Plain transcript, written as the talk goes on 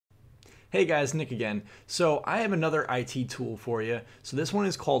Hey guys, Nick again. So I have another IT tool for you. So this one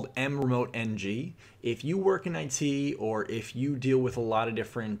is called mRemote NG. If you work in IT or if you deal with a lot of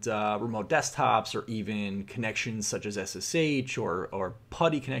different remote desktops or even connections such as SSH or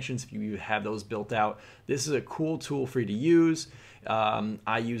PuTTY connections, if you have those built out, this is a cool tool for you to use.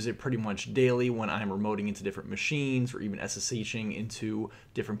 I use it pretty much daily when I'm remoting into different machines or even SSHing into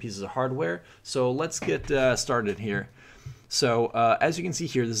different pieces of hardware. So let's get started here. So as you can see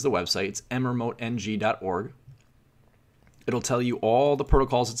here, this is the website. It's mremoteng.org. It'll tell you all the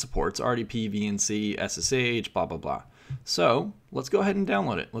protocols it supports, RDP, VNC, SSH, blah, blah, blah. So let's go ahead and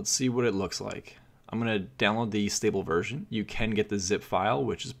download it. Let's see what it looks like. I'm going to download the stable version. You can get the zip file,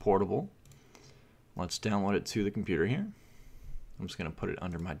 which is portable. Let's download it to the computer here. I'm just going to put it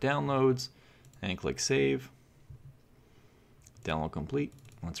under my downloads and click save. Download complete.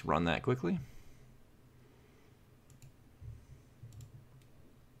 Let's run that quickly.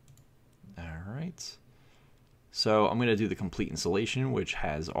 Alright, so I'm going to do the complete installation, which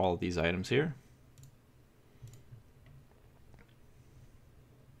has all of these items here.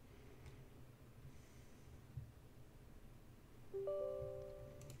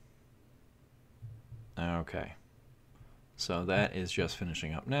 Okay, so that is just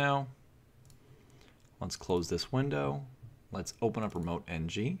finishing up now. Let's close this window. Let's open up Remote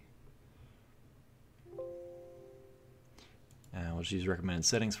NG. We'll just use recommended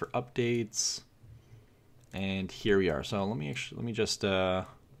settings for updates. And here we are. So let me just move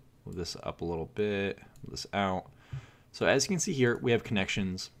this up a little bit, move this out. So as you can see here, we have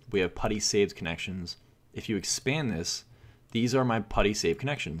connections. We have PuTTY saved connections. If you expand this, these are my PuTTY saved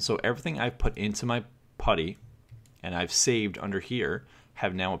connections. So everything I've put into my PuTTY and I've saved under here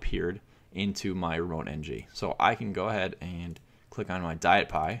have now appeared into my Remote NG. So I can go ahead and click on my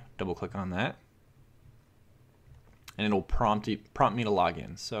DietPi, double click on that, and it'll prompt me to log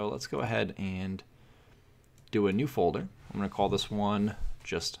in. So let's go ahead and do a new folder. I'm going to call this one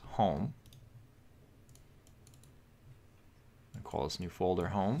just home. I'll call this new folder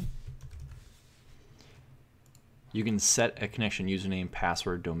home. You can set a connection username,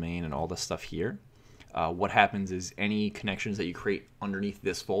 password, domain, and all this stuff here. What happens is any connections that you create underneath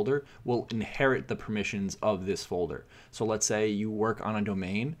this folder will inherit the permissions of this folder. So let's say you work on a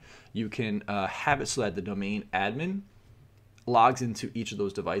domain, you can have it so that the domain admin logs into each of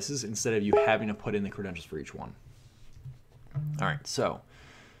those devices instead of you having to put in the credentials for each one. All right, so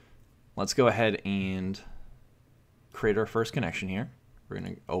let's go ahead and create our first connection here. We're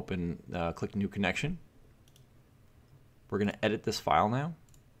going to open, click new connection. We're going to edit this file now.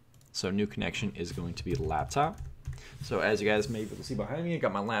 So new connection is going to be the laptop. So as you guys may be able to see behind me, I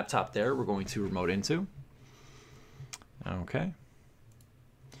got my laptop there. We're going to remote into. Okay.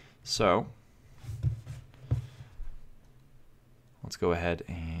 So let's go ahead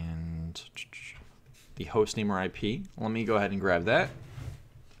and the host name or IP. Let me go ahead and grab that.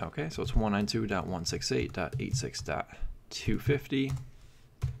 Okay, so it's 192.168.86.250.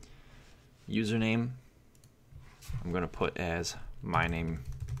 Username, I'm going to put as my name,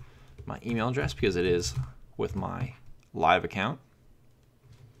 my email address because it is with my live account.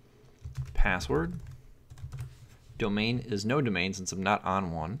 Password. Domain is no domain since I'm not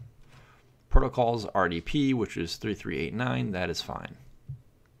on one. Protocols RDP, which is 3389, that is fine.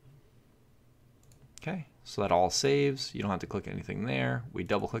 Okay, so that all saves. You don't have to click anything there. We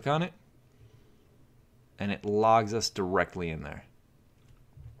double click on it, and it logs us directly in there.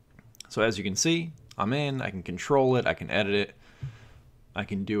 So as you can see, I'm in, I can control it, I can edit it, I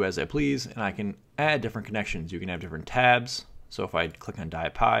can do as I please, and I can add different connections. You can have different tabs. So if I click on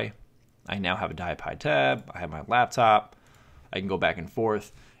DietPi, I now have a DietPi tab, I have my laptop, I can go back and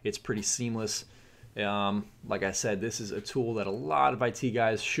forth. It's pretty seamless. Like I said, this is a tool that a lot of IT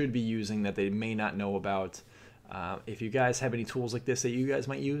guys should be using that they may not know about. If you guys have any tools like this that you guys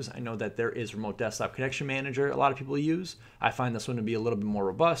might use, I know that there is Remote Desktop Connection Manager a lot of people use. I find this one to be a little bit more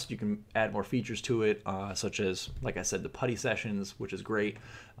robust. You can add more features to it, such as, like I said, the PuTTY sessions, which is great.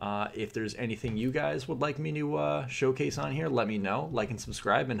 If there's anything you guys would like me to showcase on here, let me know. Like and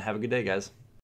subscribe, and have a good day, guys.